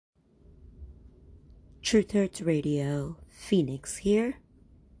Truth Hurts Radio, Phoenix here.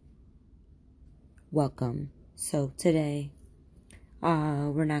 Welcome. So today,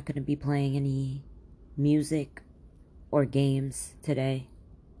 we're not going to be playing any music or games today.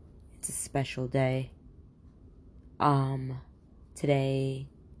 It's a special day. Today,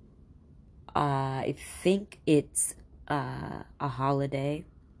 I think it's a holiday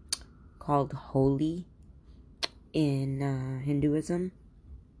called Holi in Hinduism.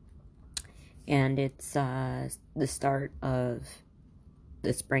 And it's the start of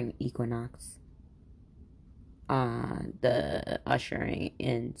the spring equinox. The ushering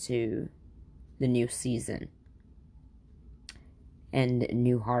into the new season and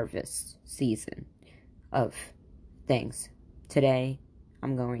new harvest season of things. Today,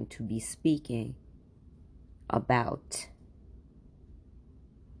 I'm going to be speaking about,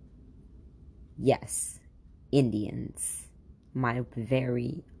 yes, Indians, my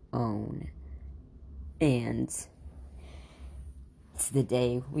very own. And it's the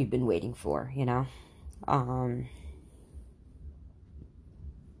day we've been waiting for, you know?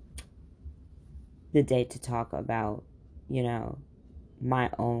 The day to talk about, you know, my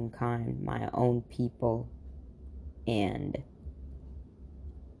own kind, my own people, and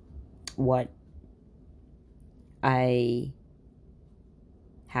what I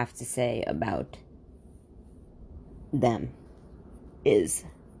have to say about them is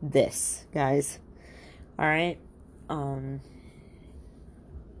this, guys. Alright?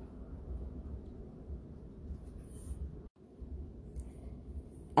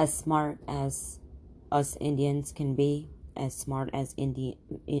 As smart as us Indians can be, as smart as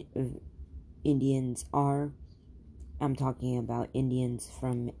Indians are, I'm talking about Indians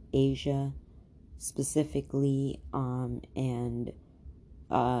from Asia specifically, and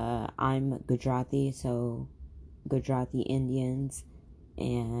I'm Gujarati, so Gujarati Indians,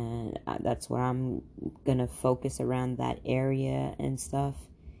 and that's where I'm gonna focus around that area and stuff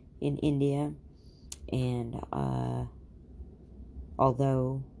in India. And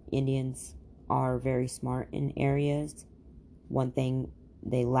although Indians are very smart in areas, one thing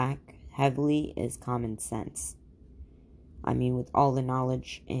they lack heavily is common sense. I mean, with all the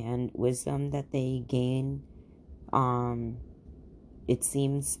knowledge and wisdom that they gain, it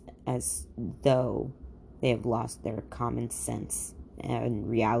seems as though they have lost their common sense and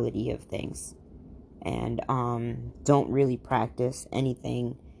reality of things, and don't really practice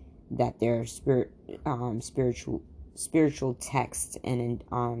anything that their spiritual texts and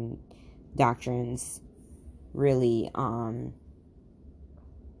doctrines really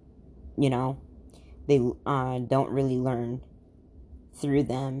they don't really learn through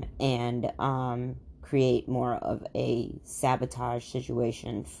them, and create more of a sabotage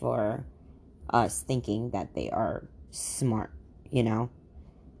situation for us thinking that they are smart,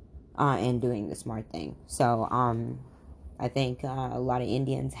 and doing the smart thing. So I think a lot of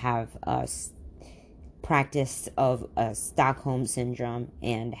Indians have practice of Stockholm syndrome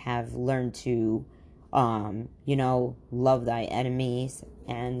and have learned to love thy enemies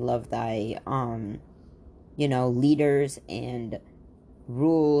and love thy leaders and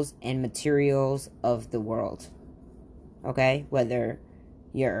rules and materials of the world. Okay, whether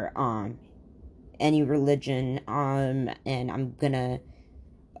you're any religion, and I'm gonna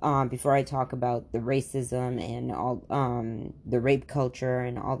before I talk about the racism and all the rape culture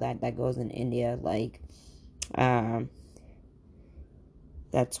and all that goes in India, like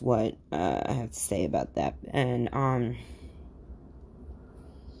that's what I have to say about that. And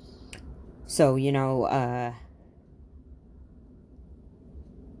so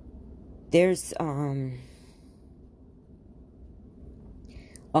there's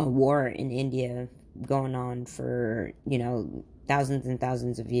a war in India going on for thousands and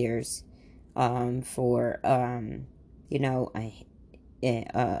thousands of years, for for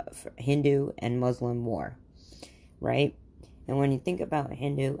Hindu and Muslim war, right? And when you think about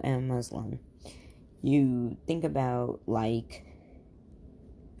Hindu and Muslim, you think about like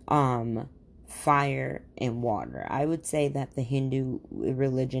fire and water. I would say that the Hindu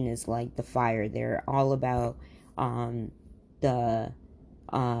religion is like the fire. They're all about the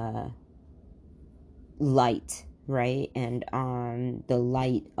light, right? And the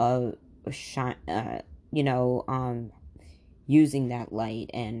light of shine, using that light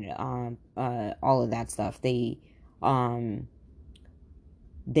and all of that stuff. They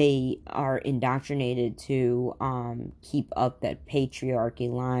are indoctrinated to keep up that patriarchy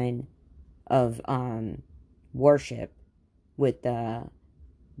line of worship with the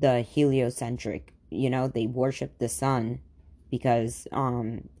heliocentric. They worship the sun because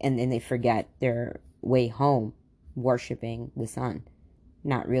and then they forget their way home worshiping the sun.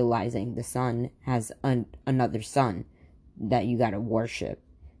 not realizing the sun has another sun that you gotta worship,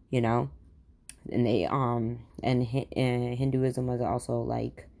 you know. And they and Hinduism was also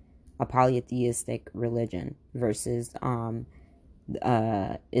like a polytheistic religion versus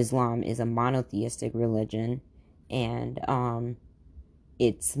Islam is a monotheistic religion, and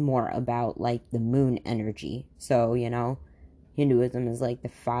it's more about like the moon energy. So, you know, Hinduism is like the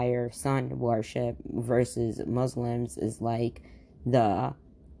fire sun worship versus Muslims is like the,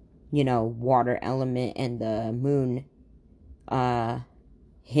 you know, water element and the moon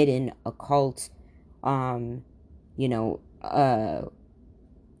hidden occult you know,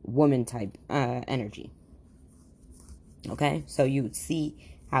 woman type energy. Okay, so you would see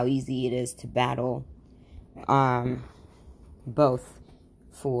how easy it is to battle both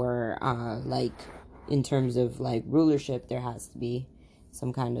for like in terms of like rulership. There has to be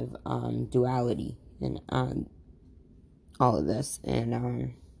some kind of duality in all of this,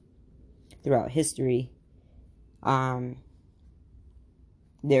 and throughout history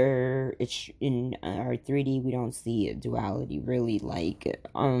there it's in our 3D we don't see a duality really, like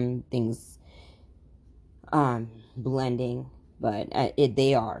things blending, but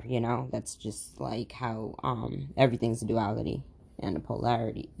they are, you know, that's just like how everything's a duality and a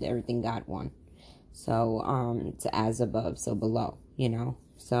polarity. Everything got one. So it's as above so below, you know.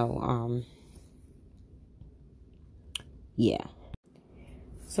 So yeah.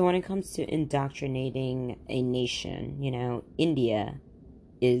 So when it comes to indoctrinating a nation, you know, India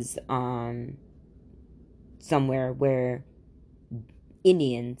is somewhere where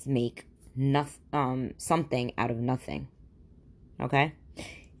Indians make something out of nothing. Okay?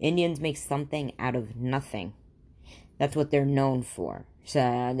 Indians make something out of nothing. That's what they're known for.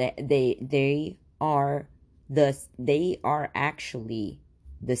 So they are actually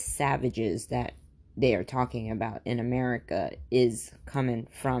the savages that they are talking about in America is coming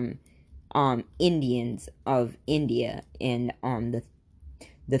from Indians of India, and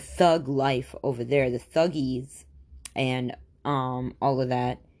the thug life over there, the thuggies, and all of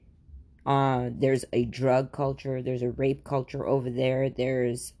that. There's a drug culture, there's a rape culture over there,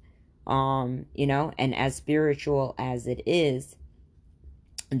 there's you know, and as spiritual as it is,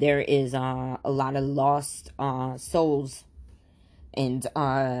 there is a lot of lost souls and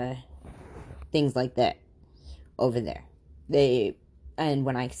things like that over there. And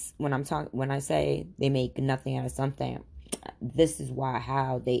when I say they make nothing out of something, this is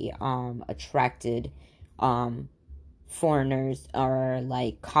how they attracted foreigners or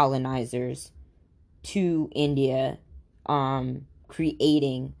like colonizers to India,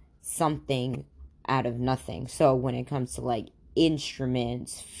 creating something out of nothing. So when it comes to like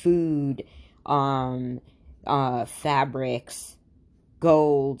instruments, food, fabrics,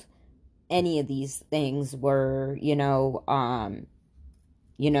 gold, any of these things were,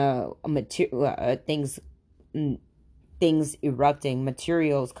 things erupting,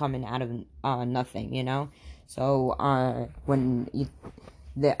 materials coming out of nothing, you know. So I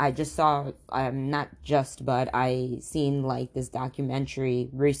just saw, but I seen like this documentary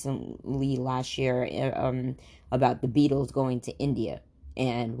recently last year about the Beatles going to India.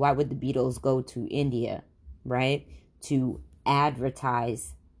 And why would the Beatles go to India, right? To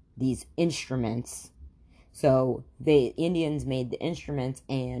advertise these instruments. So the Indians made the instruments,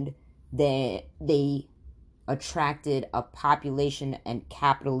 and they attracted a population and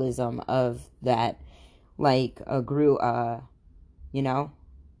capitalism of that, like grew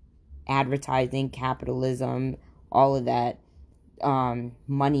advertising, capitalism, all of that.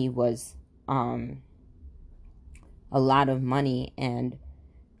 Money was a lot of money, and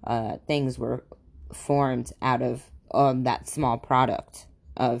things were formed out of that small product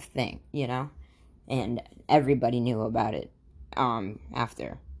of thing, you know, and everybody knew about it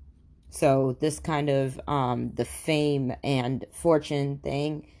after. So this kind of the fame and fortune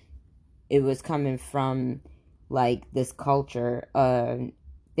thing, it was coming from like this culture,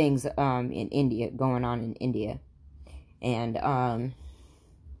 things in India, going on in India. And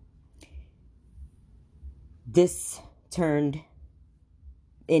this turned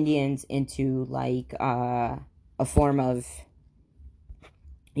Indians into like a form of,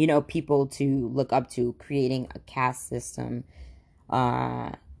 you know, people to look up to, creating a caste system,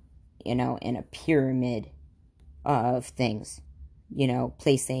 you know, and a pyramid of things, you know,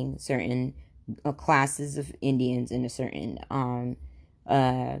 placing certain classes of Indians in a certain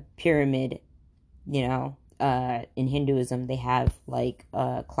pyramid, you know. In Hinduism, they have like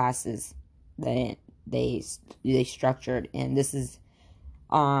classes that they structured, and this is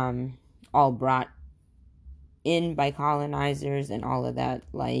all brought in by colonizers and all of that.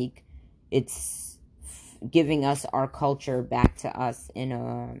 Like it's giving us our culture back to us in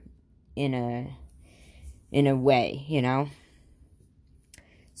a way, you know.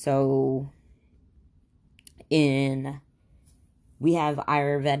 So we have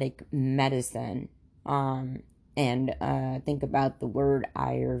Ayurvedic medicine, and think about the word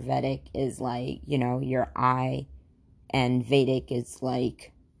Ayurvedic is like, you know, your eye, and Vedic is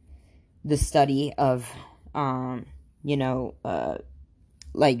like the study of, you know,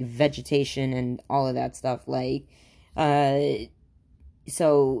 like vegetation and all of that stuff. Like,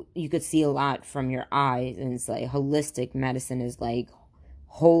 so you could see a lot from your eyes, and it's like holistic medicine is like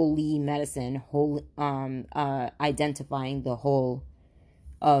holy medicine, whole, identifying the whole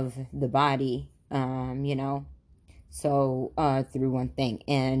of the body, you know, so through one thing.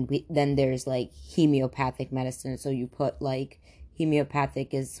 And then there's like homeopathic medicine. So you put like,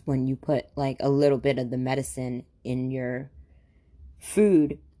 homeopathic is when you put like a little bit of the medicine in your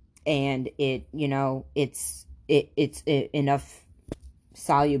food, and it, you know, it's enough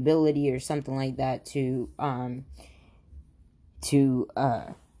solubility or something like that to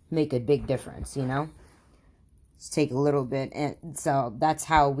make a big difference, you know. Take a little bit. And so that's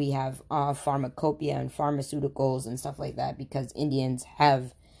how we have pharmacopoeia and pharmaceuticals and stuff like that, because Indians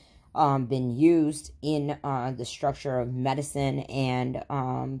have been used in the structure of medicine and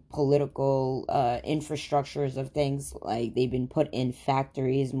political infrastructures of things. Like, they've been put in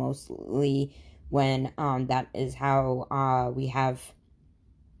factories mostly, when that is how we have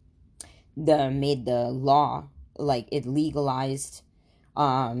made the law, like it legalized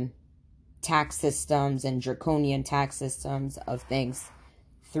tax systems and draconian tax systems of things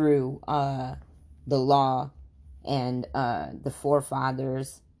through the law, and the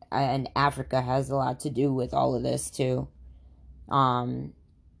forefathers. And Africa has a lot to do with all of this too, you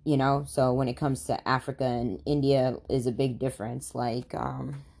know. So when it comes to Africa and India is a big difference. Like,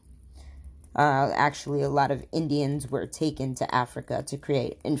 actually a lot of Indians were taken to Africa to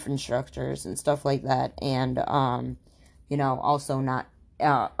create infrastructures and stuff like that. And you know, also not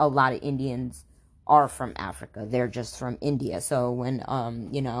a lot of Indians are from Africa. They're just from India. So when,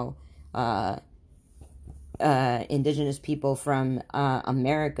 you know, indigenous people from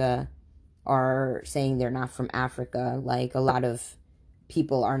America are saying they're not from Africa, like a lot of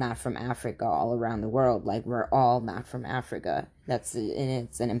people are not from Africa all around the world. Like, we're all not from Africa. It's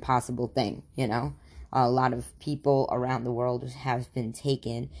an impossible thing, you know. A lot of people around the world have been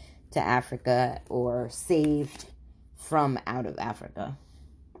taken to Africa or saved from out of Africa.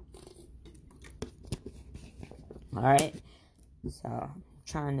 Alright, so I'm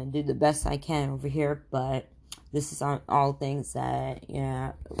trying to do the best I can over here, but this is all things that,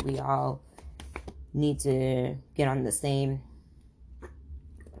 yeah, we all need to get on the same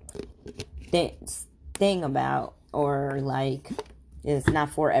thing about, or like, it's not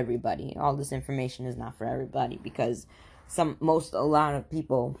for everybody. All this information is not for everybody, because a lot of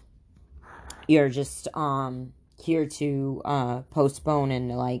people, you're just here to postpone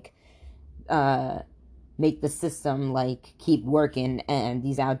and like make the system like keep working, and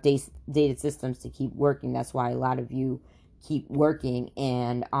these outdated systems to keep working. That's why a lot of you keep working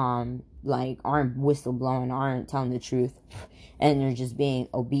and like aren't whistleblowing, aren't telling the truth, and they're just being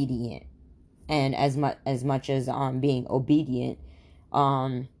obedient. And as much as being obedient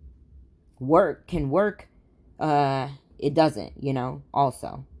can work, it doesn't, you know,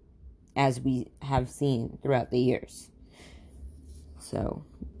 also, as we have seen throughout the years. So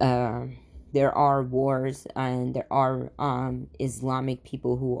there are wars, and there are Islamic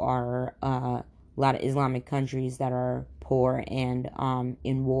people who are a lot of Islamic countries that are poor and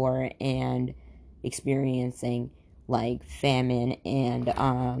in war and experiencing like famine,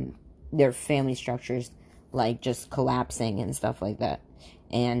 and their family structures like just collapsing and stuff like that.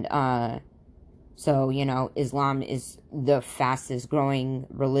 And so, you know, Islam is the fastest growing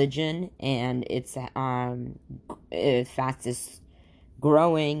religion, and it's fastest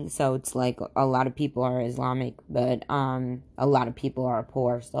growing. So it's like a lot of people are Islamic, but a lot of people are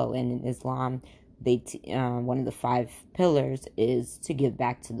poor. So in Islam, one of the 5 pillars is to give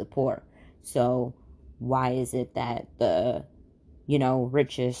back to the poor. So why is it that the, you know,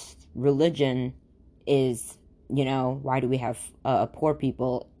 richest religion is, you know, why do we have poor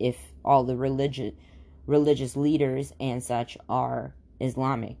people if all the religious leaders and such are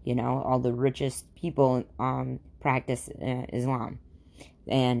Islamic? You know, all the richest people practice Islam.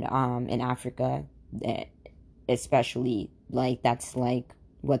 And in Africa, especially, like, that's like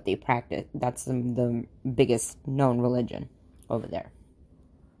what they practice. That's the biggest known religion over there.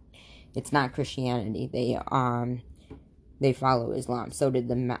 It's not Christianity. They follow Islam. So did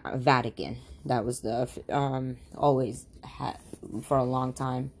the Vatican. That was the always had for a long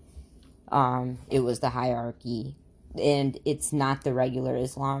time. It was the hierarchy, and it's not the regular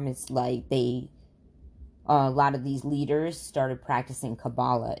Islam. It's like a lot of these leaders started practicing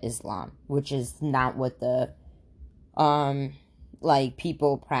Kabbalah Islam, which is not what the like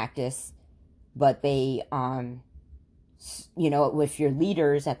people practice, but they if your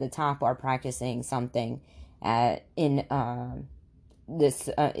leaders at the top are practicing something in this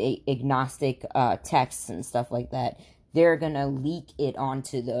agnostic texts and stuff like that, they're gonna leak it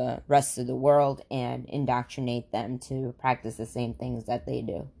onto the rest of the world and indoctrinate them to practice the same things that they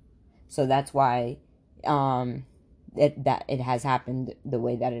do. So that's why it has happened the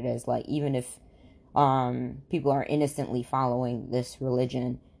way that it is. Like, even if people are innocently following this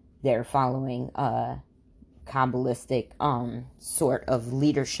religion, they're following Kabbalistic sort of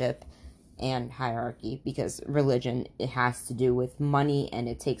leadership and hierarchy, because religion, it has to do with money, and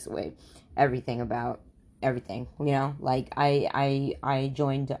it takes away everything about everything, like I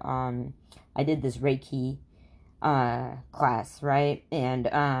joined I did this Reiki class, right? And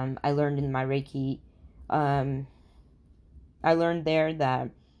I learned in my Reiki, I learned there that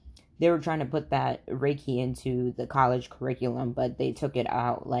they were trying to put that Reiki into the college curriculum, but they took it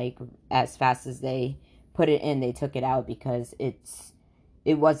out, like, as fast as they put it in, they took it out, because it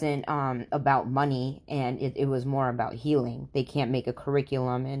wasn't about money, and it was more about healing. They can't make a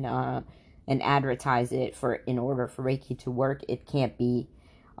curriculum and advertise it in order for Reiki to work. It can't be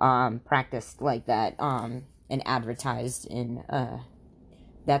practiced like that and advertised in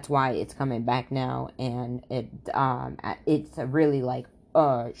that's why it's coming back now, and it's really like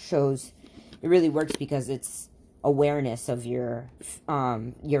shows, it really works, because it's awareness of your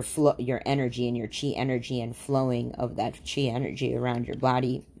flow, your energy, and your chi energy, and flowing of that chi energy around your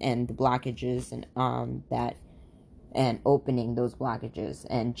body, and the blockages, and that, and opening those blockages,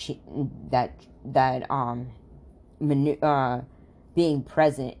 and being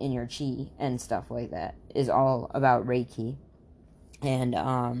present in your chi and stuff like that is all about Reiki. And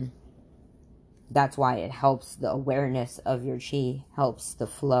that's why it helps the awareness of your chi, helps the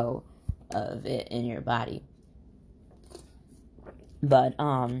flow of it in your body. But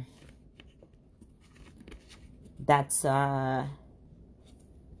that's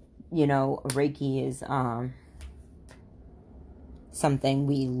Reiki is something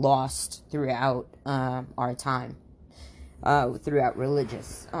we lost throughout our time, throughout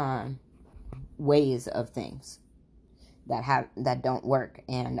religious ways of things that don't work,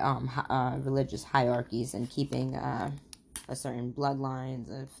 and religious hierarchies, and keeping a certain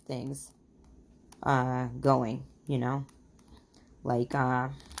bloodlines of things going, like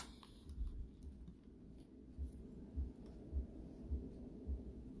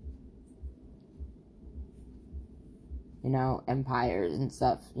empires and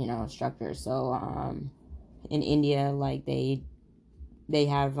stuff, structures. So in India, like, they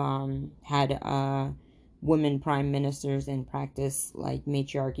have had women prime ministers and practice like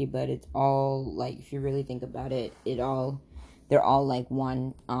matriarchy, but it's all, like, if you really think about it, they're all like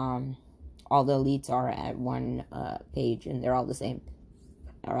one. All the elites are at one page, and they're all the same.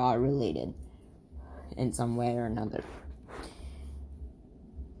 They're all related in some way or another.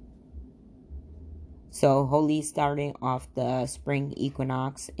 So Holi starting off the spring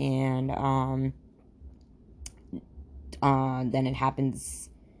equinox, and then it happens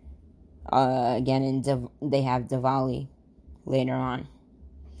again they have Diwali later on,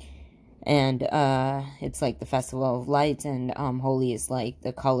 and it's like the festival of lights, and Holi is like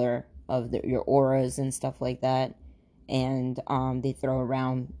the color of your auras and stuff like that, and they throw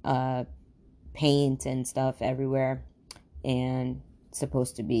around paint and stuff everywhere, and it's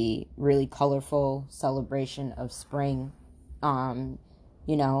supposed to be really colorful celebration of spring,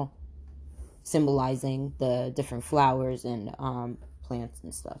 symbolizing the different flowers and plants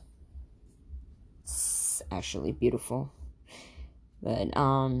and stuff. It's actually beautiful. But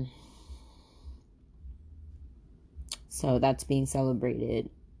so that's being celebrated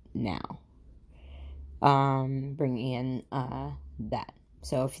now, bringing in that.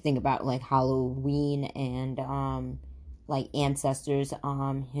 So if you think about like Halloween and like ancestors,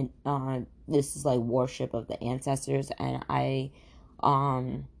 this is like worship of the ancestors, and I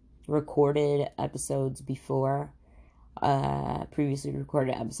recorded episodes before, previously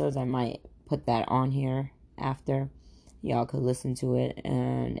recorded episodes. I might put that on here after, y'all could listen to it,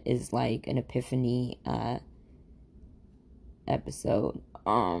 and is like an epiphany episode,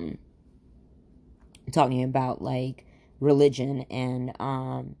 talking about like religion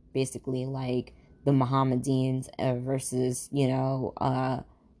and basically like the Mohammedans versus the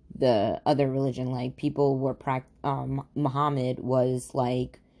other religion. Like, people were Muhammad was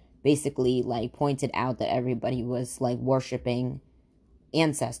like basically like pointed out that everybody was like worshiping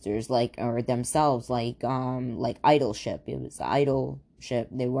ancestors, like, or themselves, like idolship. It was idolship.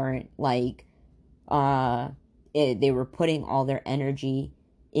 They weren't like they were putting all their energy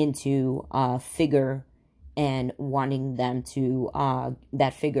into a figure and wanting them to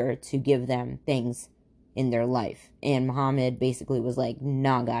that figure to give them things in their life. And Muhammad basically was like,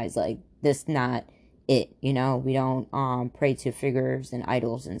 nah, guys, like, this not it. You know, we don't pray to figures and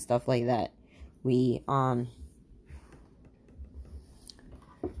idols and stuff like that. We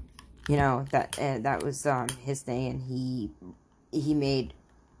you know, that was his thing. And he made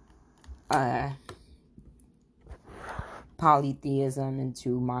polytheism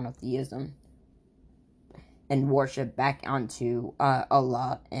into monotheism and worship back onto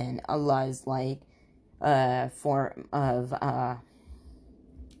Allah. And Allah is like a form of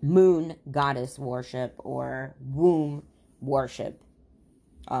moon goddess worship or womb worship,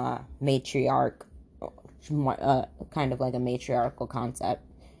 matriarch, kind of like a matriarchal concept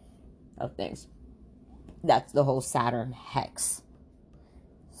of things. That's the whole Saturn hex.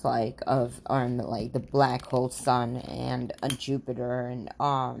 It's like on like the black hole sun and a Jupiter and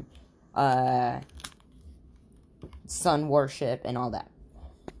sun worship and all that.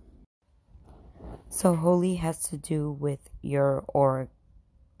 So Holi has to do with your auric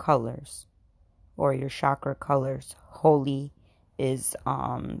colors or your chakra colors. Holi is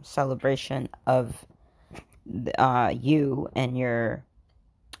celebration of you and your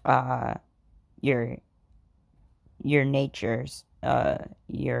natures,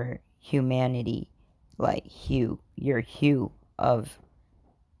 your humanity, like your hue of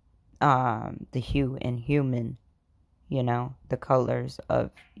the hue and human, you know, the colors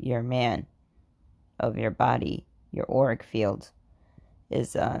of your man, of your body, your auric field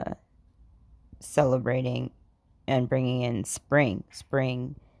is celebrating and bringing in spring,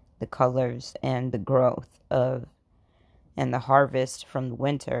 the colors and the growth of, and the harvest from the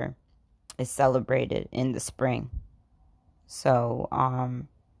winter is celebrated in the spring. So,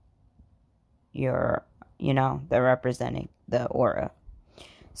 they're representing the aura.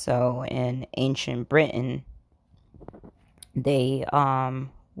 So in ancient Britain, they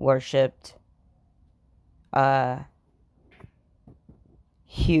worshipped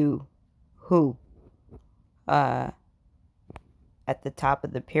who at the top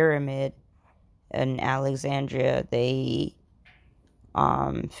of the pyramid in Alexandria. They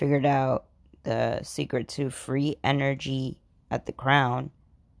figured out the secret to free energy at the crown,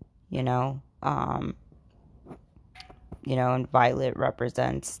 and violet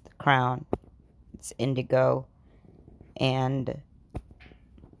represents the crown. It's indigo, and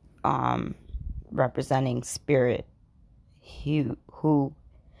representing spirit.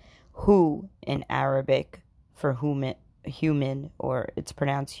 Who in Arabic for human, or it's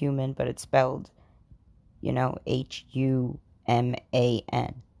pronounced human, but it's spelled, Human. And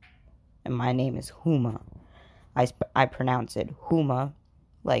my name is Huma. I pronounce it Huma,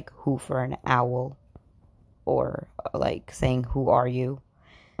 like who for an owl, or like saying who are you.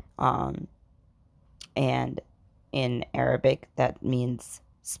 And in Arabic that means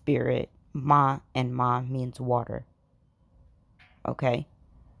spirit. Ma means water. Okay,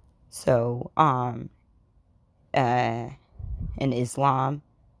 so in Islam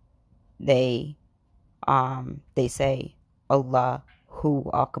they say Allahu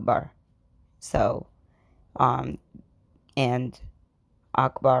Akbar. So and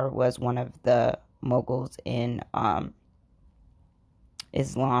Akbar was one of the moguls in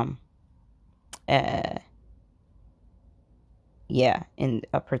Islam. In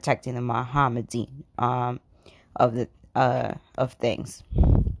protecting the Mohammedan of things.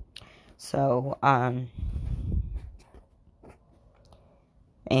 So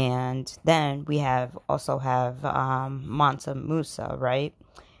and then we also have Mansa Musa, right?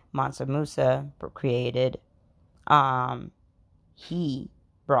 Mansa Musa created, he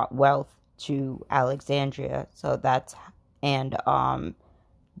brought wealth to Alexandria. So that's, and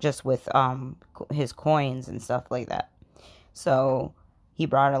just with his coins and stuff like that. So he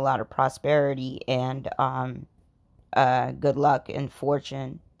brought a lot of prosperity and good luck and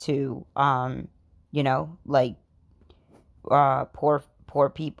fortune to poor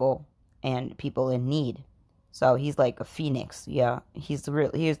people and people in need. So he's like a phoenix. Yeah, he's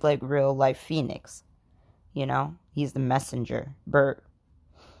like real life phoenix. He's the messenger bird.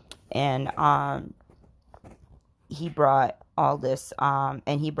 And he brought all this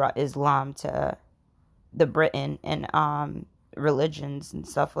and he brought Islam to the Britain and religions and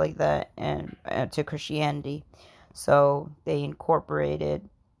stuff like that, and to Christianity. So they incorporated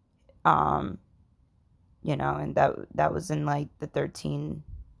and that was in like the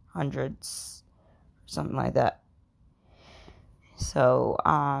 1300s, something like that. So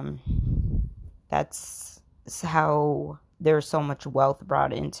that's how there's so much wealth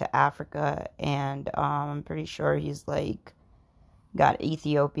brought into Africa, and I'm pretty sure he's like got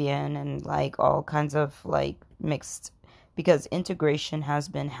Ethiopian and like all kinds of like mixed, because integration has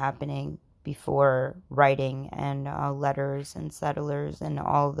been happening before writing and letters and settlers and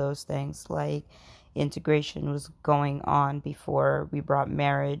all of those things. Like integration was going on before we brought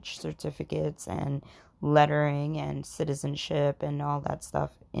marriage certificates and lettering and citizenship and all that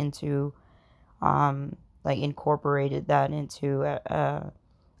stuff into like incorporated that into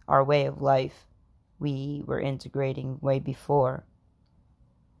our way of life. We were integrating way before,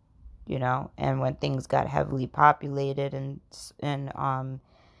 you know, and when things got heavily populated and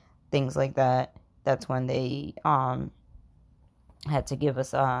things like that, that's when they had to give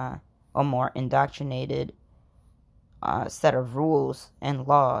us a more indoctrinated set of rules and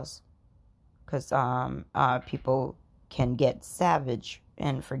laws, because people can get savage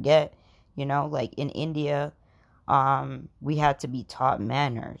and forget, you know, like in India, we had to be taught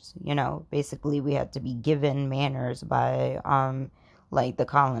manners, you know, basically we had to be given manners by like the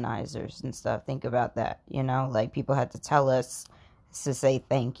colonizers and stuff. Think about that, you know, like people had to tell us to say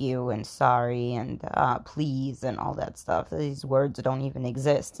thank you and sorry and please and all that stuff. These words don't even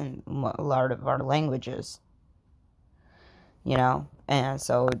exist in a lot of our languages, you know. And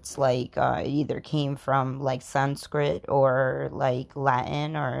so it's like it either came from like Sanskrit or like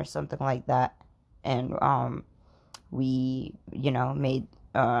Latin or something like that. And we, you know, made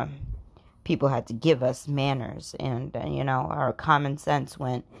people had to give us manners, and you know, our common sense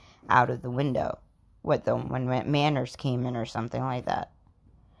went out of the window with them when manners came in or something like that.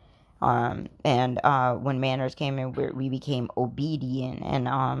 And when manners came in, we became obedient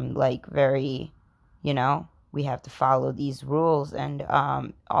and like very, you know, we have to follow these rules, and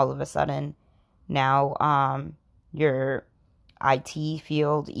all of a sudden now your IT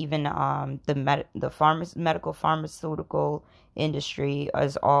field, even the medical pharmaceutical industry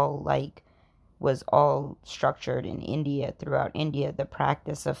is all like was all structured in India, throughout India, the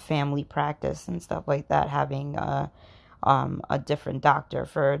practice of family practice and stuff like that, having a different doctor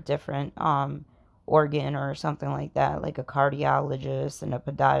for a different organ or something like that, like a cardiologist and a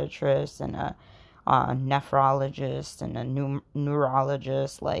podiatrist and a nephrologist and a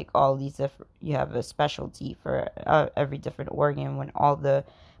neurologist, like all these different, you have a specialty for every different organ. When all the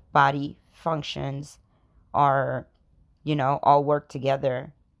body functions are, you know, all work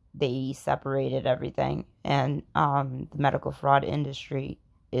together, they separated everything. And the medical fraud industry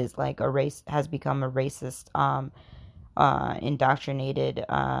is like a race, has become a racist indoctrinated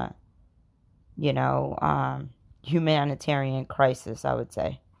you know, humanitarian crisis, I would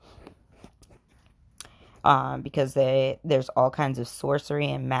say. Because there's all kinds of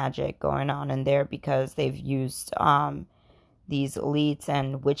sorcery and magic going on in there, because they've used these elites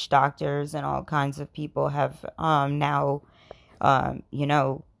and witch doctors and all kinds of people have now you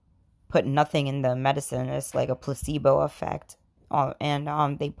know, put nothing in the medicine. It's like a placebo effect,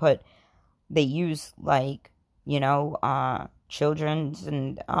 and they use like, you know, children's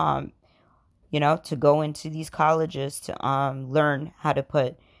and you know, to go into these colleges to learn how to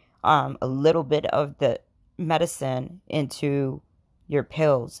put a little bit of the medicine into your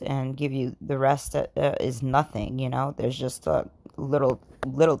pills and give you the rest is nothing, you know. There's just a little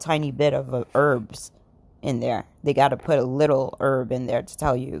tiny bit of herbs in there. They got to put a little herb in there to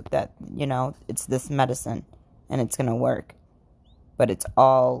tell you that, you know, it's this medicine and it's gonna work, but it's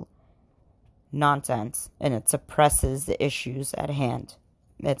all nonsense, and it suppresses the issues at hand.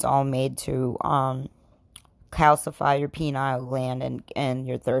 It's all made to calcify your pineal gland and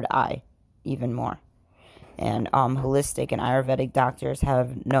your third eye even more. And holistic and Ayurvedic doctors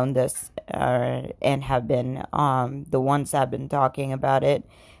have known this and have been the ones that have been talking about it,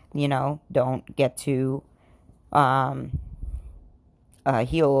 you know, don't get to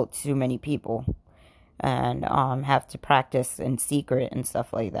heal too many people and have to practice in secret and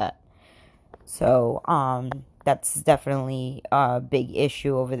stuff like that. So that's definitely a big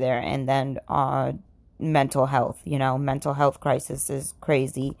issue over there. And then mental health, you know, mental health crisis is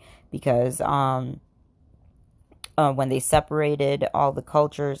crazy, because when they separated all the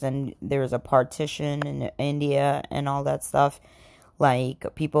cultures and there was a partition in India and all that stuff, like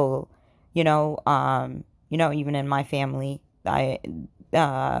people, you know, even in my family, one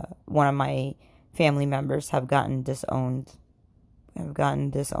of my family members have gotten disowned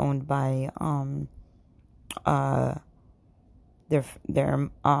by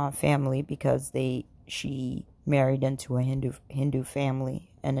their family, because she married into a Hindu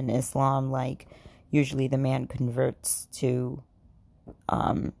family, and in Islam, like, usually the man converts to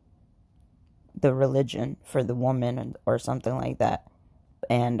the religion for the woman or something like that.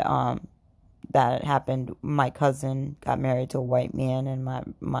 And that happened. My cousin got married to a white man, and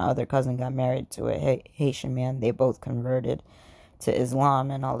my other cousin got married to a Haitian man. They both converted to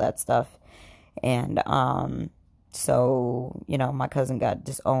Islam and all that stuff. And so, you know, my cousin got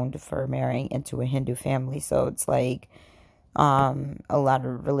disowned for marrying into a Hindu family. So it's like a lot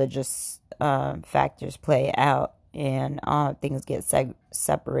of religious factors play out, and things get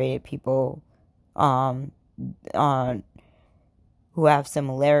separated. People who have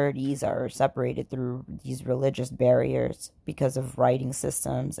similarities are separated through these religious barriers because of writing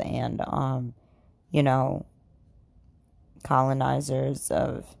systems and, you know, colonizers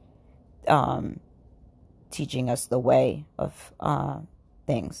of teaching us the way of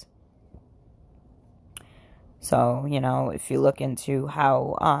things. So, you know, if you look into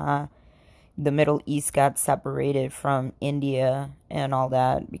how the Middle East got separated from India and all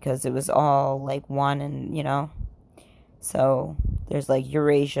that, because it was all like one, and, you know, so there's like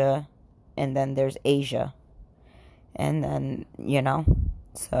Eurasia, and then there's Asia, and then, you know,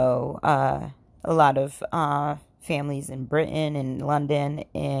 so a lot of families in Britain and London,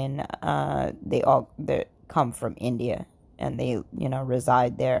 and they come from India, and they, you know,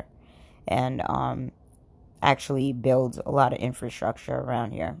 reside there, and actually build a lot of infrastructure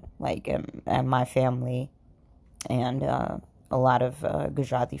around here, like and my family and a lot of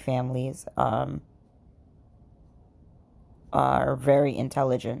Gujarati families are very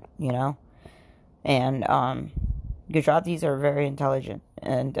intelligent, you know, and Gujaratis are very intelligent,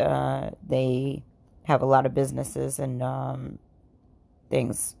 and they have a lot of businesses and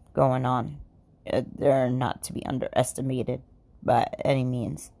things going on. They're not to be underestimated by any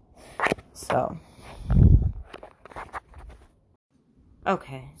means. So,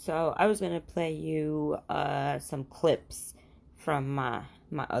 okay, so I was gonna play you some clips from my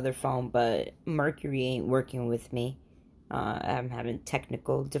other phone, but Mercury ain't working with me. I'm having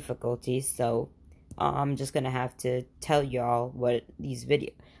technical difficulties, so I'm just gonna have to tell y'all what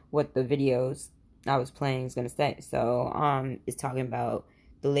the videos I was playing is gonna say. So it's talking about,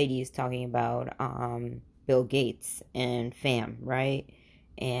 the lady is talking about Bill Gates and fam, right?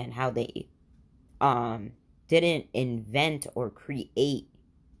 And how they didn't invent or create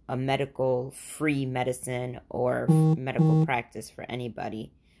a medical free medicine or medical practice for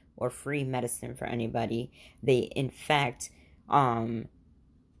anybody, or free medicine for anybody. They, in fact,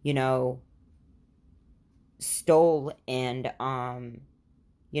 you know, stole and,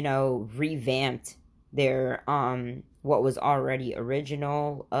 you know, revamped their, what was already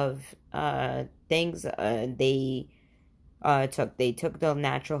original of, things. They took the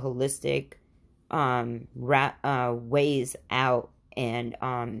natural holistic, ways out, and,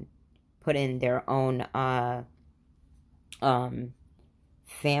 put in their own,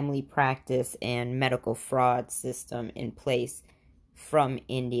 family practice and medical fraud system in place from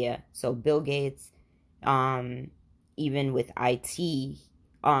India. So Bill Gates, even with IT,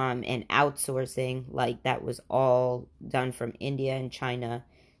 and outsourcing, like that was all done from India and China,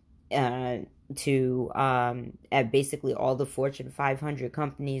 to at basically all the Fortune 500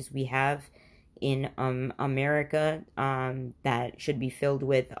 companies we have in America, that should be filled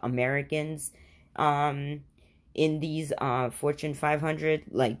with Americans, in these Fortune 500,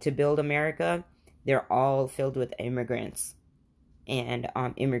 like to build America, they're all filled with immigrants, and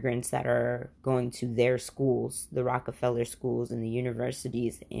immigrants that are going to their schools, the Rockefeller schools and the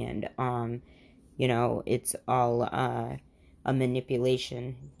universities, and you know, it's all a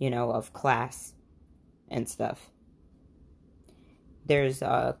manipulation, you know, of class and stuff. There's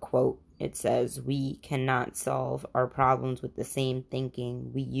a quote. It says, "We cannot solve our problems with the same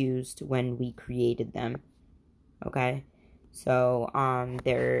thinking we used when we created them." Okay, so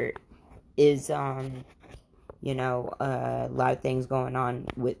there is you know, a lot of things going on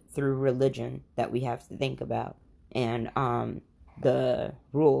through religion that we have to think about, and the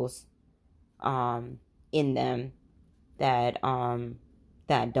rules in them that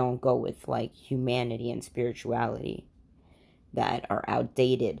that don't go with like humanity and spirituality, that are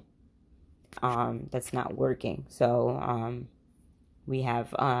outdated, that's not working. So we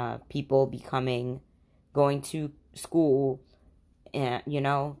have people going to school, and, you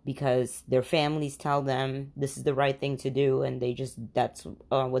know, because their families tell them this is the right thing to do, and that's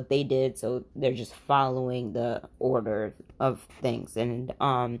what they did, so they're just following the order of things, and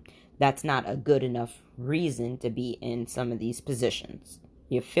that's not a good enough reason to be in some of these positions.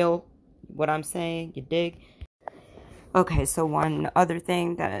 You feel what I'm saying? You dig? Okay, so one other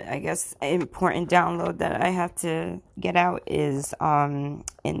thing that I guess important download that I have to get out is in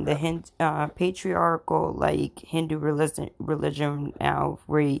the patriarchal, like, Hindu religion now,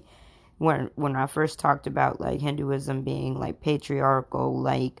 when I first talked about like Hinduism being like patriarchal,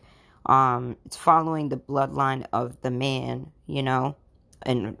 like it's following the bloodline of the man, you know,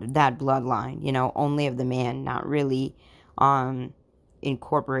 and that bloodline, you know, only of the man, not really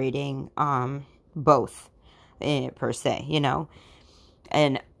incorporating both per se, you know.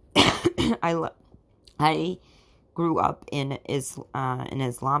 And I grew up in an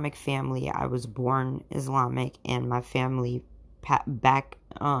Islamic family. I was born Islamic, and my family back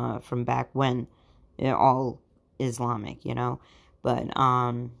from back when, all Islamic, you know. But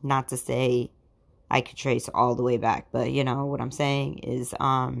not to say I could trace all the way back, but you know what I'm saying is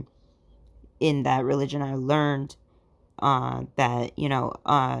in that religion I learned that, you know,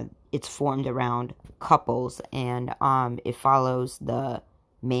 it's formed around couples, and it follows the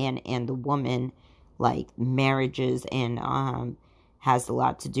man and the woman, like marriages, and has a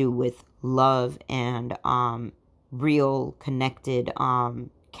lot to do with love and real connected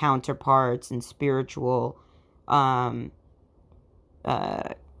counterparts and spiritual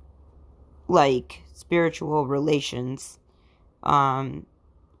like spiritual relations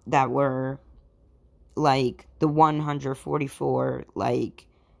that were like the 144 like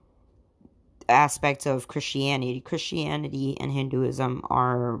aspects of Christianity. Christianity and Hinduism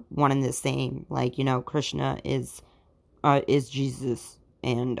are one and the same. Like, you know, Krishna is Jesus,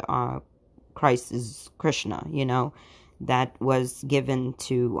 and Christ is Krishna, you know. That was given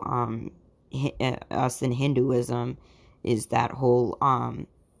to us in Hinduism, is that whole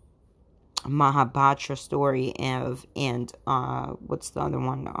Mahabharata story of, and what's the other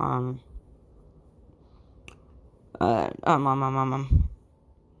one?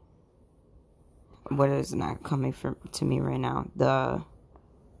 What is not coming to me right now? The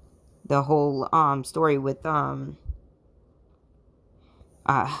whole story with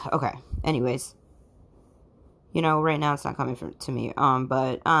okay. Anyways, you know, right now it's not coming to me.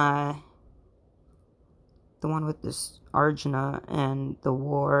 But the one with this Arjuna and the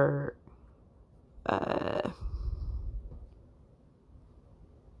war. All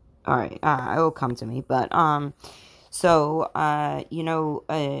right, it will come to me. But so you know,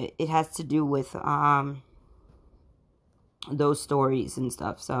 it has to do with those stories and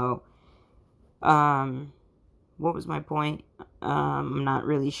stuff. So what was my point? I'm not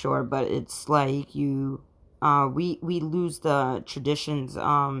really sure, but it's like you we lose the traditions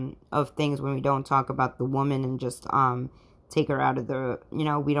of things when we don't talk about the woman, and just take her out of the, you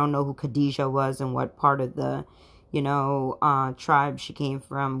know, we don't know who Khadijah was and what part of the, you know, tribe she came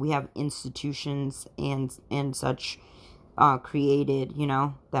from. We have institutions and such created, you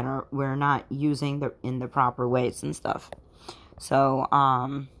know, that we're not using in the proper ways and stuff. So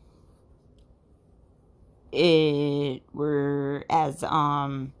as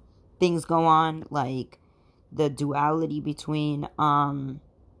things go on, like the duality between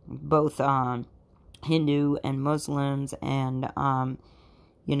both Hindu and Muslims, and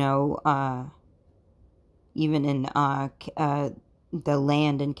you know, even in the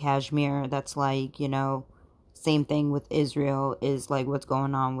land in Kashmir, that's like, you know, same thing with Israel, is like what's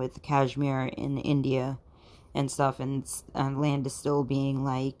going on with Kashmir in India and stuff, and land is still being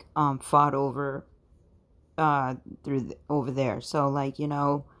like fought over over there. So like, you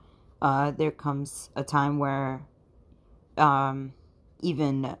know, there comes a time where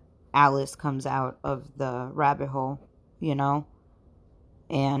even Alice comes out of the rabbit hole, you know,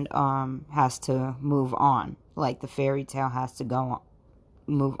 and has to move on. Like the fairy tale has to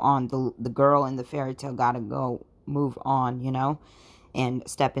move on. The girl in the fairy tale gotta go move on, you know, and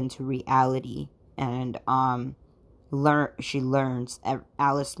step into reality. And Alice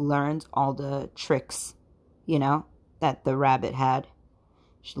learns all the tricks, you know, that the rabbit had.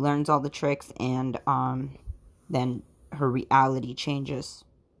 She learns all the tricks, and then her reality changes.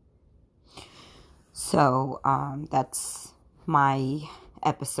 So that's my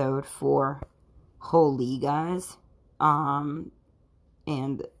episode for Holi, guys, and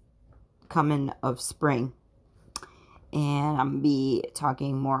coming of spring. And I'm gonna be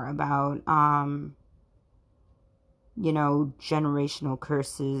talking more about you know, generational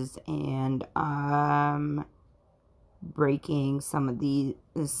curses, and breaking some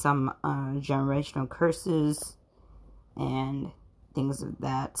generational curses and things of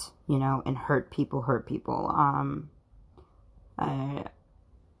that, you know, and hurt people. I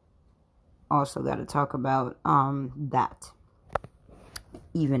also got to talk about that,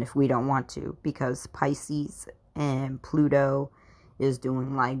 even if we don't want to, because Pisces and Pluto is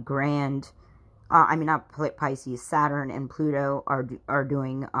doing like grand. I mean, not Pisces, Saturn and Pluto are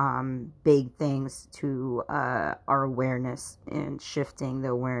doing big things to our awareness, and shifting the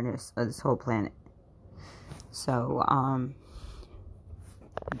awareness of this whole planet. So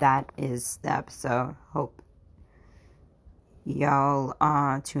that is the episode. Hope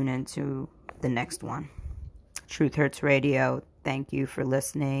y'all tune into the next one. Truth Hurts Radio. Thank you for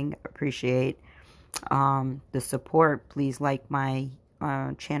listening. Appreciate the support. Please like my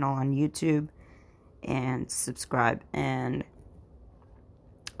channel on YouTube and subscribe, and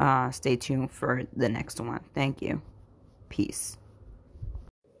stay tuned for the next one. Thank you. Peace.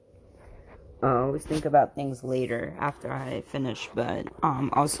 I always think about things later after I finish, but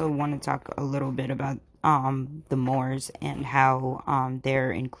also want to talk a little bit about the Moors and how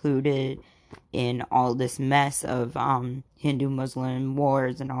they're included in all this mess of Hindu-Muslim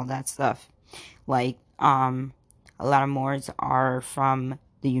wars and all that stuff. Like, a lot of Moors are from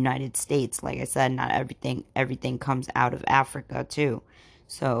the United States. Like I said, not everything comes out of Africa too.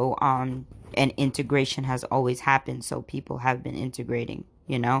 So, and integration has always happened, so people have been integrating,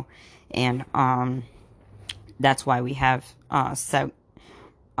 you know? And, that's why we have,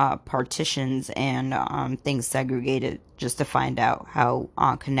 partitions and, things segregated, just to find out how,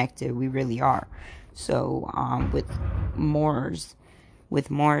 connected we really are. So, with Moors,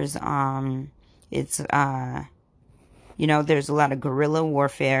 it's, you know, there's a lot of guerrilla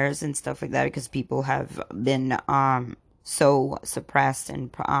warfares and stuff like that, because people have been, so suppressed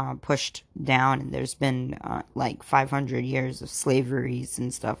and pushed down, and there's been like 500 years of slaveries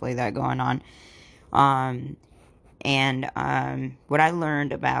and stuff like that going on. What I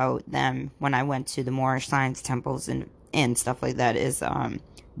learned about them when I went to the Moorish science temples and stuff like that is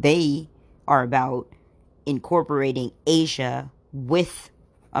they are about incorporating Asia with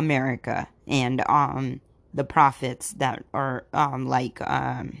America, and the prophets that are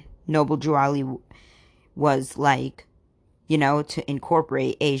Noble Drew Ali was like, you know, to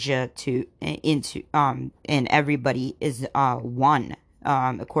incorporate Asia into and everybody is one.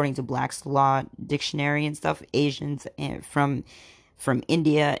 According to Black's Law Dictionary and stuff, Asians from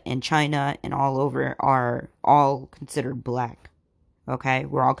India and China and all over are all considered black. Okay,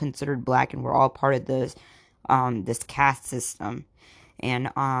 we're all considered black, and we're all part of this caste system,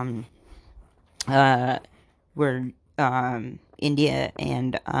 and we're India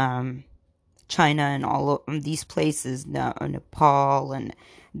and China and all of these places, Nepal and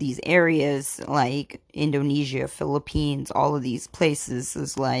these areas like Indonesia, Philippines, all of these places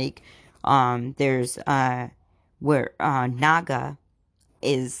is like, there's, where, Naga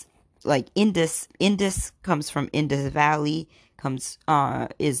is like Indus comes from Indus Valley,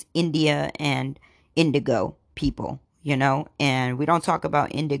 is India and indigo people, you know, and we don't talk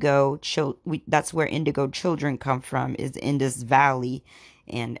about indigo, that's where indigo children come from, is Indus Valley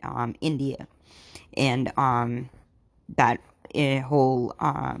and, India. And that whole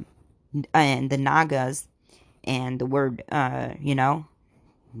and the Nagas, and the word you know,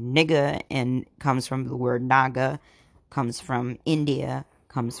 nigga, and comes from the word Naga, comes from India,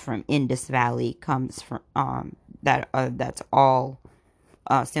 comes from Indus Valley, comes from that's all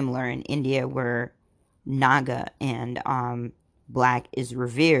similar in India, where Naga and black is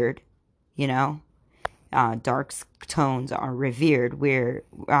revered, you know. Dark tones are revered,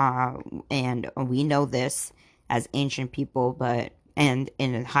 and we know this as ancient people, and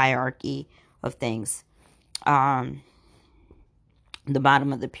in a hierarchy of things, the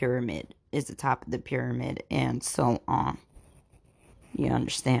bottom of the pyramid is the top of the pyramid, and so on. You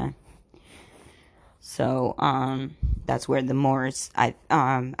understand? So, that's where the Moors, I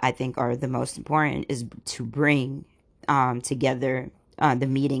think, are the most important, is to bring, together, the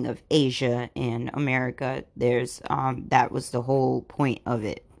meeting of Asia and America. There's, that was the whole point of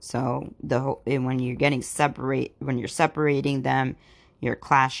it. So when you're separating them, you're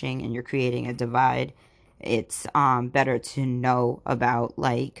clashing and you're creating a divide. It's, better to know about,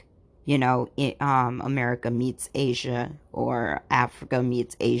 like, you know, America meets Asia, or Africa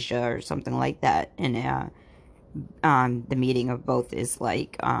meets Asia, or something like that. And, the meeting of both is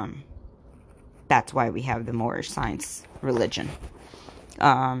like, that's why we have the Moorish science religion.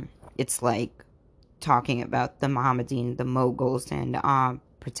 It's like talking about the Mohammedan, the Mughals, and,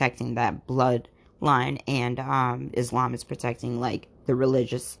 protecting that bloodline, and, Islam is protecting, like, the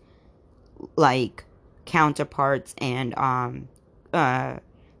religious, like, counterparts, and,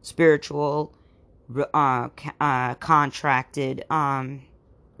 spiritual, contracted,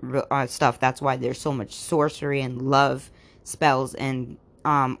 stuff. That's why there's so much sorcery and love spells and,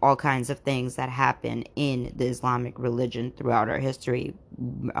 all kinds of things that happen in the Islamic religion throughout our history.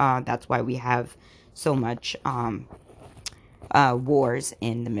 That's why we have so much, wars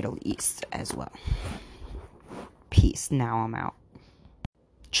in the Middle East as well. Peace. Now I'm out.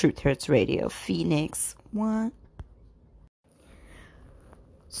 Truth Hurts Radio, Phoenix. What?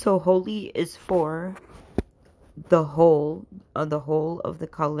 So Holi is for the whole of the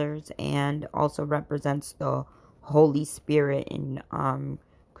colors, and also represents the Holy Spirit in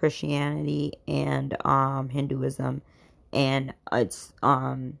Christianity and Hinduism, and it's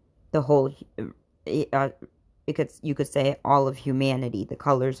the whole you could say all of humanity, the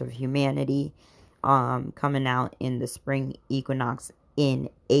colors of humanity, coming out in the spring equinox in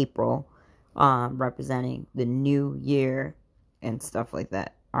April, representing the new year and stuff like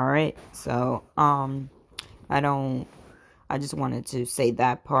that. All right, so I just wanted to say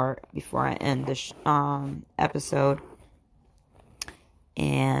that part before I end this episode,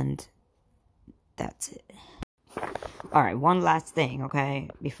 and that's it. All right, one last thing, okay,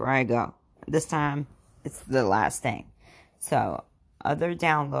 before I go. This time, it's the last thing. So, other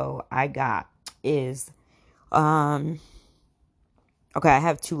download I got is, okay, I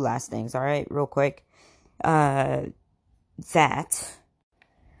have two last things, all right, real quick. That,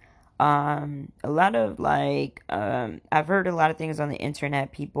 a lot of, like, I've heard a lot of things on the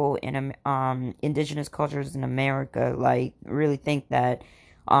internet. People in, indigenous cultures in America, like, really think that,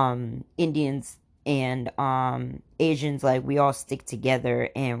 Indians and Asians, like, we all stick together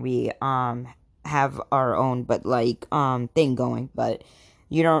and we have our own but like thing going, but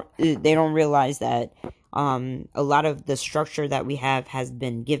they don't realize that a lot of the structure that we have has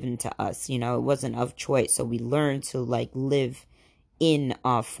been given to us. It wasn't of choice, so we learn to like live in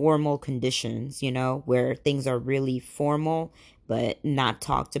formal conditions, where things are really formal but not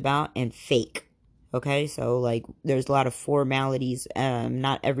talked about and fake. Okay, so like there's a lot of formalities.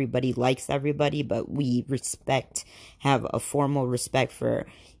 Not everybody likes everybody, but we have a formal respect for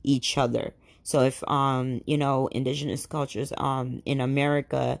each other. So if indigenous cultures in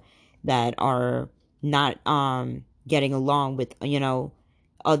America that are not getting along with there's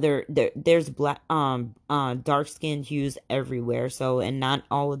black dark skinned hues everywhere, so, and not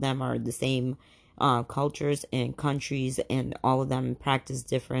all of them are the same cultures and countries, and all of them practice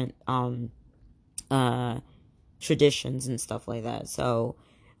different traditions and stuff like that. So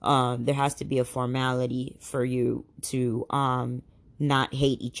there has to be a formality for you to not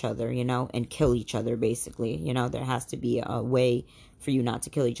hate each other, and kill each other, basically. There has to be a way for you not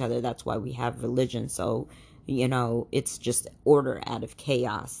to kill each other. That's why we have religion. So it's just order out of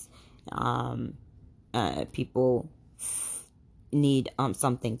chaos. People need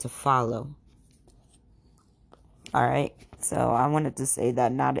something to follow. All right, so I wanted to say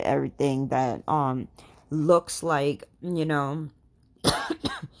that not everything that looks like, it's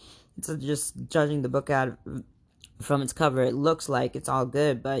just judging the book out from its cover. It looks like it's all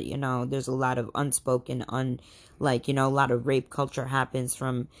good, but there's a lot of unspoken, a lot of rape culture happens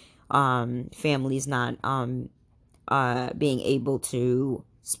from families not being able to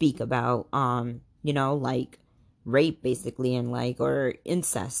speak about like rape, basically, and like, or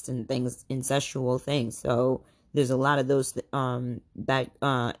incest and things, incestual things. So there's a lot of those that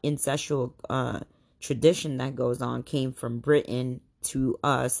incestual tradition that goes on came from Britain to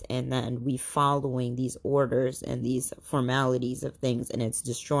us, and then we following these orders and these formalities of things, and it's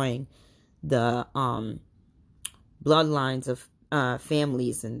destroying the bloodlines of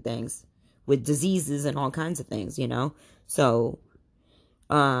families and things, with diseases and all kinds of things, so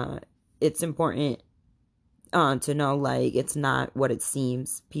it's important to know, like, it's not what it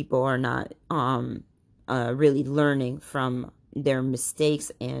seems. People are not really learning from their mistakes,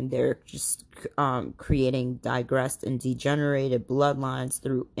 and they're just creating digressed and degenerated bloodlines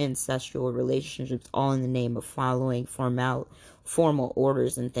through incestual relationships, all in the name of following formal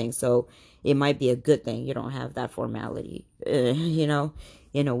orders and things. So it might be a good thing you don't have that formality, in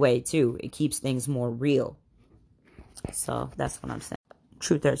a way too. It keeps things more real. So that's what I'm saying.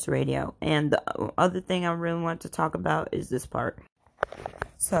 Truth Hurts Radio. And the other thing I really want to talk about is this part.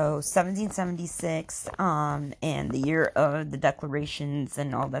 So 1776, and the year of the declarations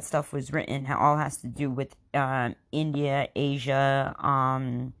and all that stuff was written. It all has to do with India, Asia,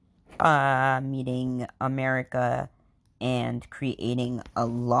 meeting America and creating a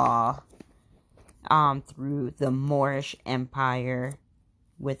law through the Moorish Empire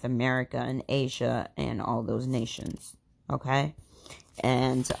with America and Asia and all those nations. Okay?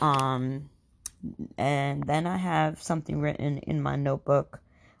 And then I have something written in my notebook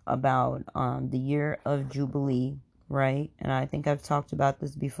about the year of Jubilee, right? And I think I've talked about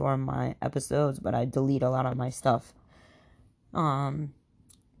this before in my episodes, but I delete a lot of my stuff for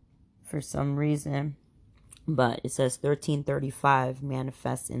some reason. But it says 1335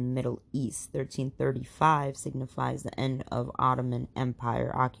 manifests in the Middle East. 1335 signifies the end of Ottoman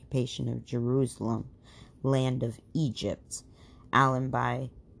Empire occupation of Jerusalem, land of Egypt.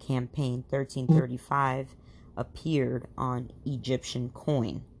 Allenby campaign 1335 appeared on Egyptian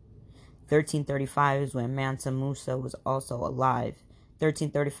coin. 1335 is when Mansa Musa was also alive.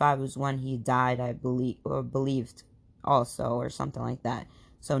 1335 was when he died, I believe, or believed also, or something like that.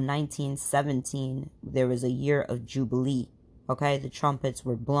 So 1917, there was a year of Jubilee. Okay, the trumpets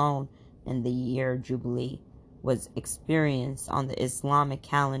were blown, and the year of Jubilee was experienced on the Islamic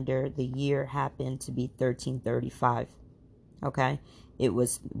calendar. The year happened to be 1335. Okay, it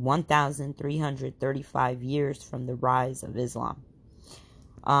was 1,335 years from the rise of Islam.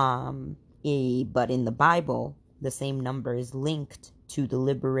 But in the Bible, the same number is linked to the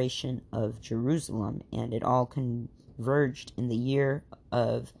liberation of Jerusalem, and it all converged in the year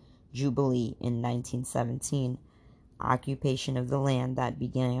of Jubilee in 1917, occupation of the land that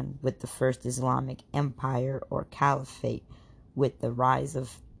began with the first Islamic empire or caliphate with the rise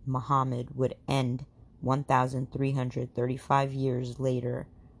of Muhammad would end 1,335 years later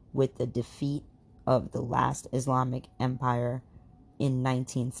with the defeat of the last Islamic empire in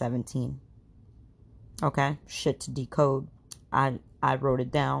 1917. Okay, shit to decode. I wrote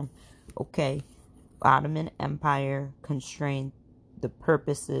it down. Okay, Ottoman Empire constrained the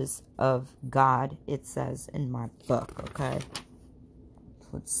purposes of God, it says in my book. Okay,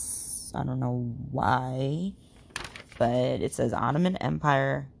 I don't know why, but it says Ottoman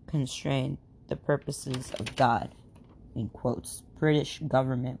Empire constrained the purposes of God, in quotes. British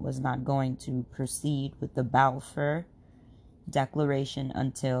government was not going to proceed with the Balfour Declaration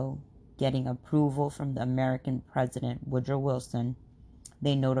until getting approval from the American President Woodrow Wilson.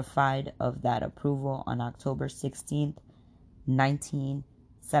 They notified of that approval on October 16th,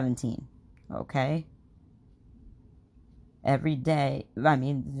 1917. Okay? The very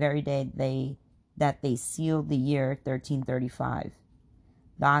day that they sealed the year 1335.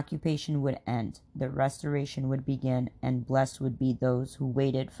 The occupation would end, the restoration would begin, and blessed would be those who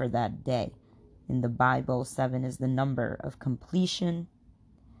waited for that day. In the Bible, 7 is the number of completion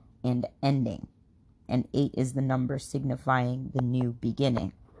and ending, and 8 is the number signifying the new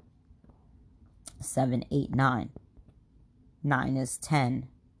beginning. 7, 8, 9. 9 is 10,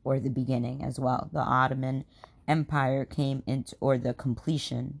 or the beginning as well. The Ottoman Empire came into, or the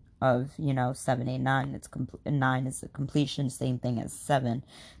completion of, 7, 8, 9. 9 is the completion, same thing as 7.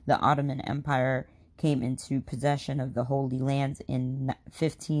 The Ottoman Empire came into possession of the Holy Lands in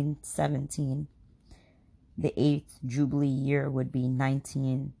 1517. The 8th Jubilee year would be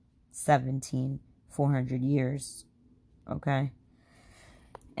 1917, 400 years. Okay?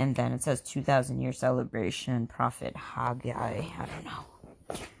 And then it says 2,000 year celebration, Prophet Haggai. I don't know.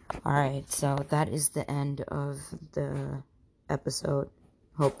 Alright, so that is the end of the episode.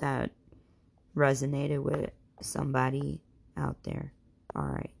 Hope that resonated with somebody out there.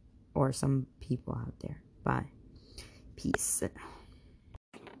 Alright. Or some people out there. Bye. Peace.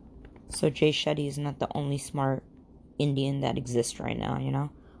 So Jay Shetty is not the only smart Indian that exists right now,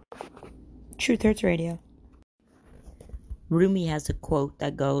 Truth Hurts Radio. Rumi has a quote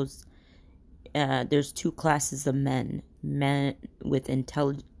that goes, there's two classes of men. Men with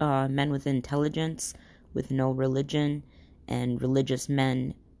intelligence, with no religion, and religious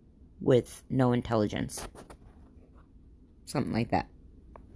men with no intelligence. Something like that.